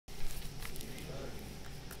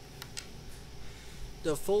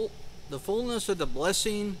the fullness of the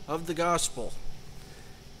blessing of the gospel.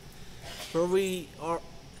 For we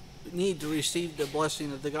need to receive the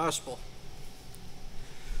blessing of the gospel.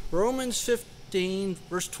 Romans 15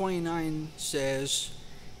 verse 29 says,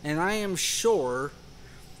 "And I am sure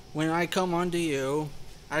when I come unto you,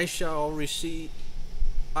 I shall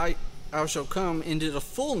come into the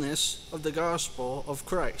fullness of the gospel of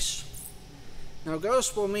Christ." Now,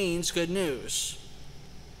 gospel means good news,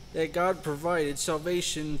 that God provided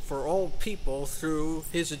salvation for all people through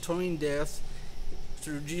his atoning death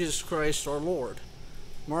through Jesus Christ our Lord.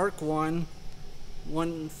 Mark 1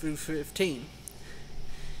 through 15.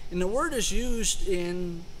 And the word is used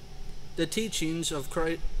in the teachings of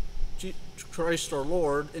Christ our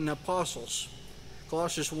Lord and the apostles,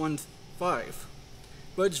 Colossians 1:5.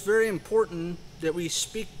 But it's very important that we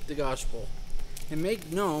speak the gospel and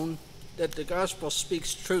make known that the gospel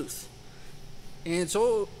speaks truth. And it's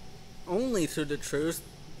only through the truth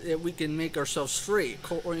that we can make ourselves free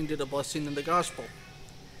according to the blessing of the gospel.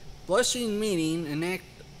 Blessing meaning an act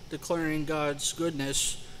declaring God's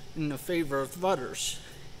goodness in the favor of others.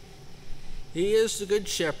 He is the good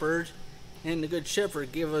shepherd, and the good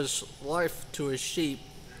shepherd gives us life to his sheep.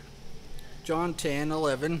 John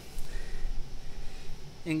 10:11.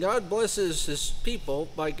 And God blesses his people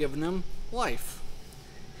by giving them life,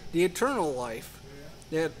 the eternal life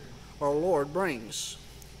that our Lord brings.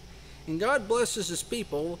 And God blesses his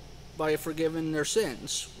people by forgiving their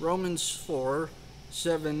sins. Romans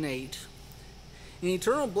 4:7-8. An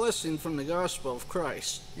eternal blessing from the gospel of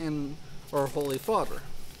Christ and our Holy Father.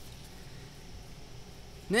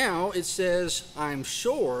 Now it says, "I'm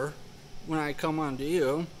sure when I come unto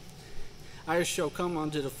you, I shall come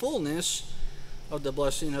unto the fullness of the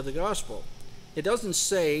blessing of the gospel." It doesn't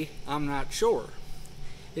say, "I'm not sure."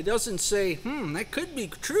 It doesn't say, that could be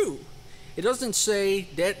true. It doesn't say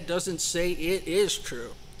it is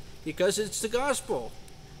true, because it's the gospel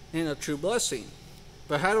and a true blessing.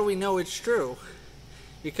 But how do we know it's true?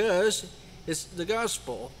 Because it's the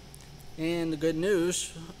gospel and the good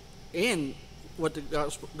news and what the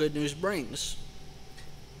gospel good news brings.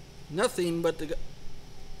 Nothing but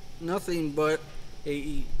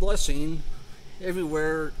a blessing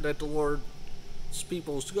everywhere that the Lord's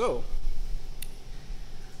peoples go.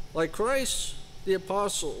 Like Christ the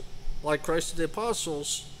apostles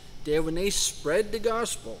did when they spread the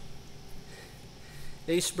gospel.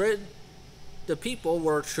 The people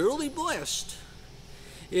were truly blessed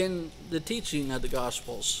in the teaching of the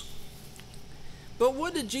gospels. But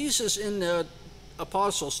what did Jesus and the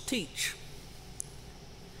apostles teach?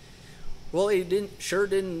 Well, he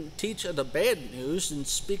didn't teach of the bad news and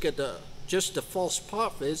speak of just the false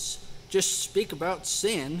prophets, just speak about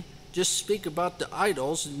sin, just speak about the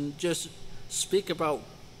idols, and just speak about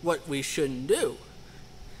what we shouldn't do.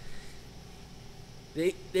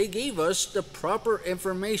 They gave us the proper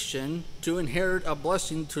information to inherit a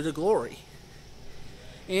blessing to the glory.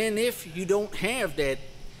 And if you don't have that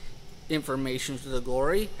information to the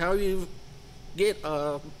glory, how you get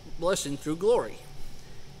a blessing through glory?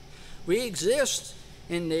 We exist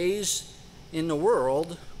in days in the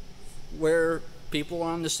world where people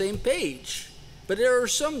are on the same page. But there are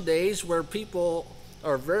some days where people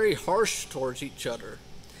are very harsh towards each other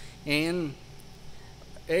and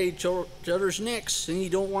at each other's necks, and you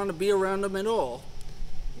don't want to be around them at all.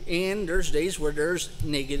 And there's days where there's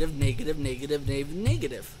negative.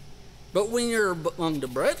 But when you're among the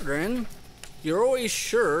brethren, you're always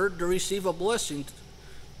sure to receive a blessing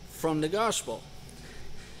from the gospel,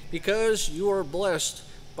 because you are blessed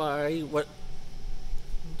by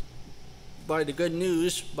the good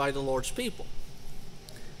news by the Lord's people.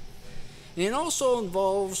 And it also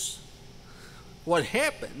involves what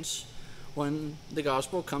happens when the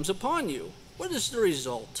gospel comes upon you. What is the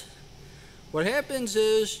result? What happens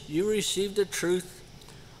is you receive the truth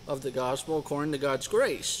of the gospel according to God's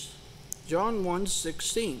grace. John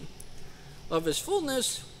 1:16. Of his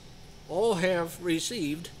fullness all have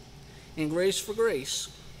received, and grace for grace.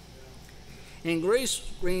 And grace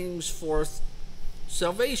brings forth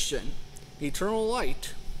salvation, eternal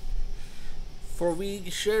light. For we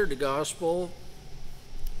share the gospel.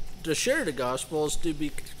 To share the gospel is to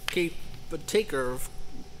be partaker of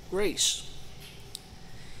grace.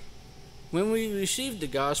 When we receive the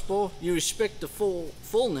gospel, you respect the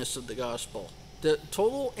fullness of the gospel, the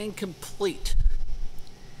total and complete.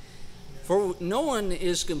 For no one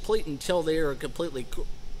is complete until they are completely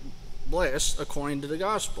blessed according to the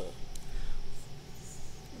gospel.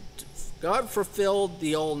 God fulfilled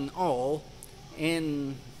the all in all,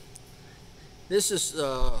 and this is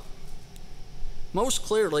most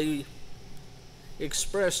clearly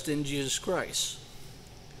expressed in Jesus Christ.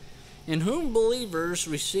 in whom believers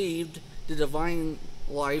received the divine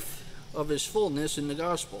life of his fullness in the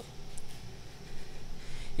gospel.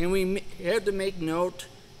 And we had to make note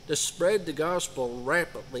to spread the gospel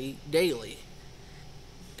rapidly, daily.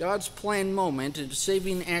 God's planned moment in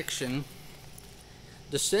saving action,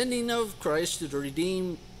 the sending of Christ to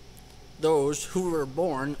redeem those who were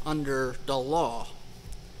born under the law,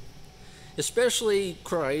 especially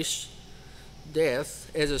Christ's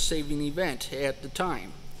death as a saving event at the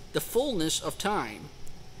time. The fullness of time.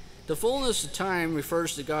 The fullness of time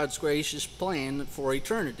refers to God's gracious plan for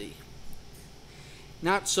eternity,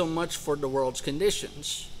 not so much for the world's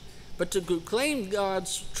conditions, but to proclaim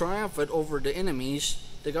God's triumphant over the enemies.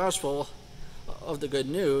 The gospel of the good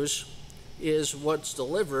news is what's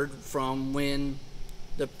delivered from when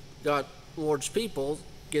the Lord's people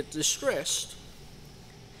get distressed.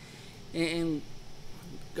 And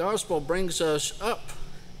gospel brings us up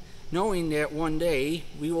knowing that one day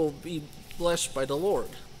we will be blessed by the Lord.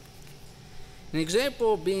 An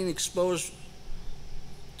example of being exposed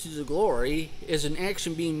to the glory is an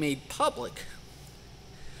action being made public.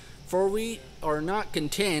 For we are not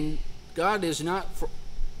content, God is not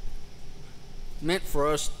meant for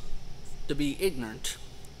us to be ignorant.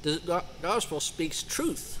 The gospel speaks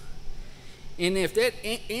truth. And if that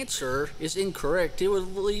answer is incorrect, it will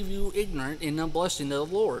leave you ignorant in the blessing of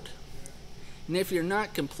the Lord. And if you're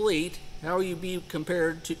not complete, how will you be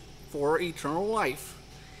compared to for eternal life?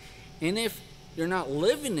 And if you're not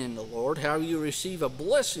living in the Lord, how will you receive a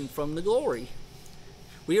blessing from the glory?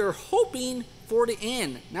 We are hoping for the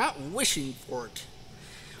end, not wishing for it.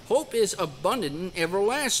 Hope is abundant and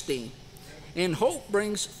everlasting, and hope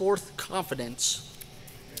brings forth confidence.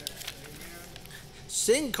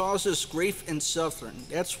 Sin causes grief and suffering.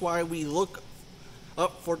 That's why we look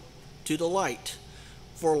up to the light.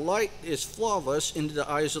 For light is flawless into the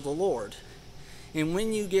eyes of the Lord. And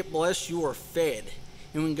when you get blessed, you are fed.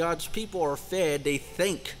 And when God's people are fed, they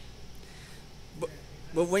think.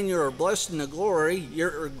 But when you are blessed in the glory,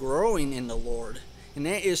 you're growing in the Lord. And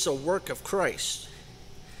that is a work of Christ.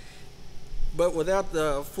 But without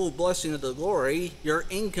the full blessing of the glory, you're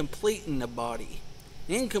incomplete in the body.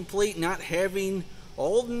 Incomplete, not having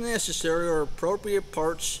all the necessary or appropriate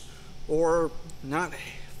parts, or not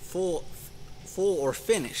full or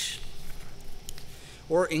finished,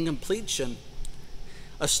 or incompletion,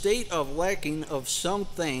 a state of lacking of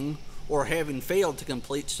something or having failed to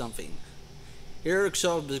complete something. Here are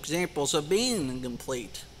some examples of being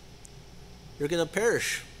incomplete. You're going to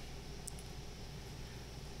perish.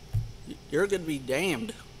 You're going to be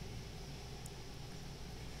damned.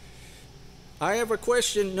 I have a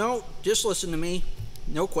question. No, just listen to me.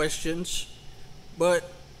 No questions.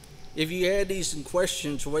 But if you add these in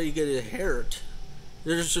questions, what are you going to inherit?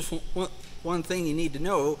 There's just one thing you need to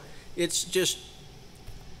know. It's just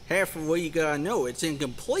half of what you got to know. It's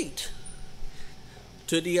incomplete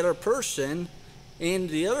to the other person, and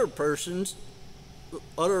the other person's,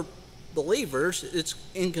 other believers, it's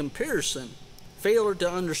in comparison. Failure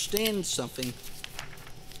to understand something.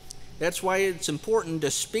 That's why it's important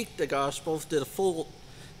to speak the gospel to the full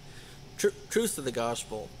truth of the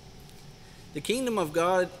gospel. The kingdom of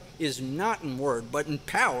God is not in word, but in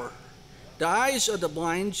power. The eyes of the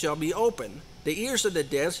blind shall be opened. The ears of the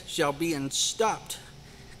deaf shall be unstopped.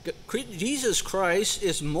 Jesus Christ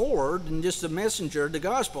is more than just a messenger of the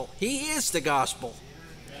gospel. He is the gospel.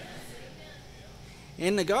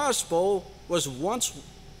 And the gospel was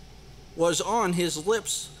on his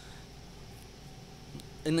lips.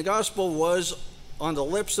 And the gospel was on the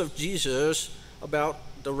lips of Jesus about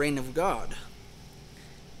the reign of God.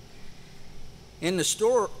 And the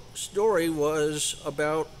story was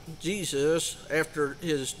about Jesus after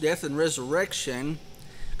his death and resurrection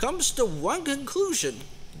comes to one conclusion.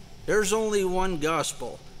 There's only one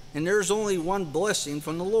gospel, and there's only one blessing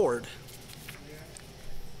from the Lord.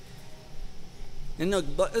 And the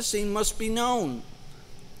blessing must be known,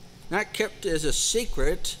 not kept as a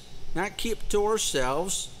secret, not kept to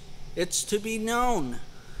ourselves. It's to be known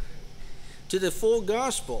to the full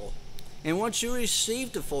gospel. And once you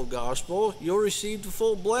receive the full gospel, you'll receive the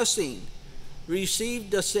full blessing.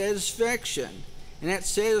 Receive the satisfaction. And that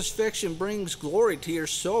satisfaction brings glory to your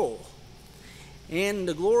soul. And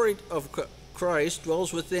the glory of Christ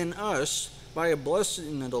dwells within us by a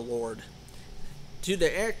blessing of the Lord.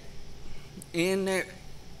 And that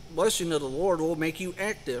blessing of the Lord will make you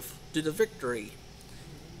active to the victory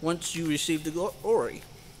once you receive the glory.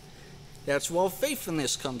 That's where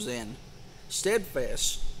faithfulness comes in.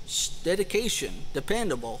 Steadfast, dedication,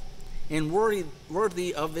 dependable, and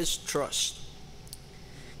worthy of his trust.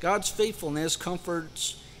 God's faithfulness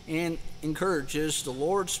comforts and encourages the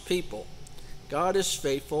Lord's people. God is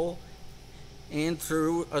faithful, and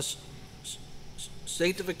through a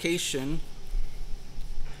sanctification.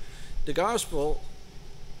 The gospel,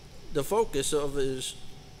 the focus of is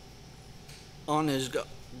on his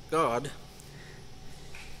God.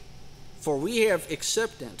 For we have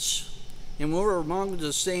acceptance, and when we're among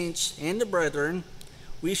the saints and the brethren,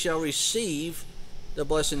 we shall receive the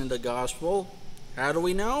blessing of the gospel. How do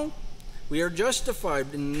we know? We are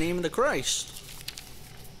justified in the name of the Christ.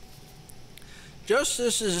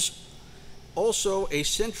 Justice is also a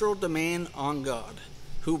central demand on God,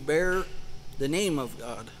 who bear the name of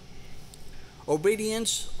God.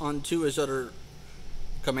 Obedience unto his other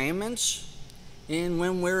commandments, and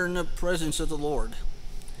when we're in the presence of the Lord.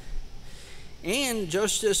 And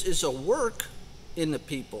justice is a work in the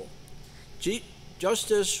people.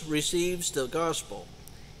 Justice receives the gospel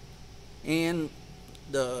and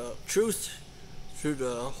the truth through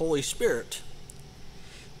the Holy Spirit.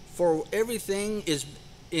 For everything is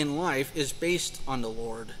in life is based on the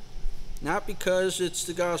Lord, not because it's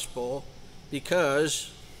the gospel,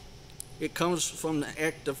 because it comes from the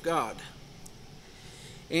act of God.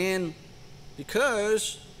 And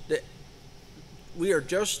because we are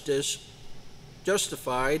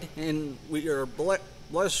justified and we are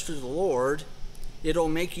blessed through the Lord, it'll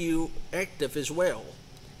make you active as well.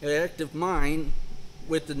 An active mind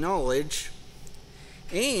with the knowledge,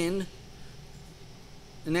 and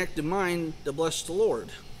an active mind to bless the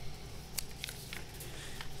Lord.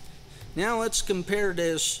 Now let's compare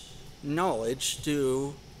this knowledge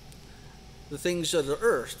to the things of the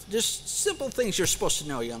earth. Just simple things you're supposed to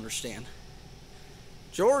know, you understand.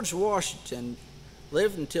 George Washington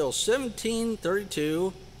lived until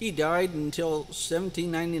 1732. He died until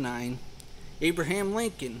 1799. Abraham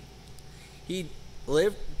Lincoln, he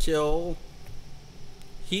lived till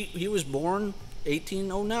he was born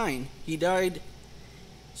 1809. He died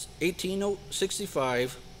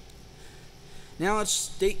 1865. Now let's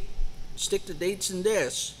stick to dates and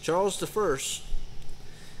deaths. Charles I,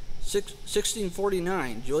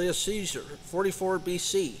 1649. Julius Caesar, 44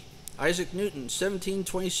 BC. Isaac Newton,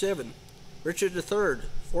 1727. Richard III,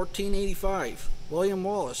 1485. William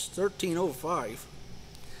Wallace, 1305.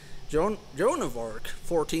 Joan of Arc,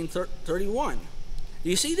 1431.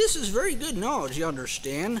 You see, this is very good knowledge, you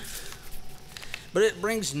understand. But it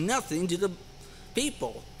brings nothing to the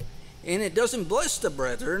people. And it doesn't bless the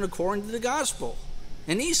brethren according to the gospel.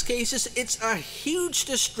 In these cases, it's a huge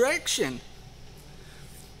distraction.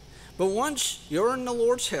 But once you're in the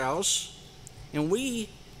Lord's house, and we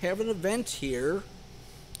have an event here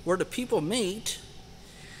where the people meet,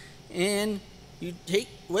 and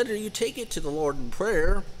whether you take it to the Lord in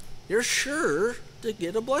prayer, you're sure to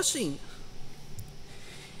get a blessing.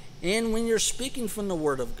 And when you're speaking from the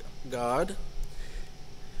Word of God,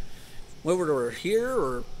 whether we're here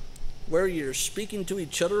or where you're speaking to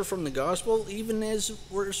each other from the gospel, even as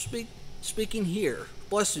we're speaking here,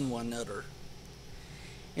 blessing one another.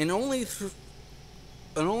 And only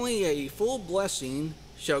a full blessing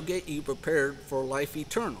shall get you prepared for life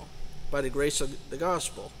eternal by the grace of the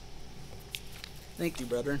gospel. Thank you,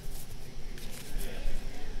 brethren.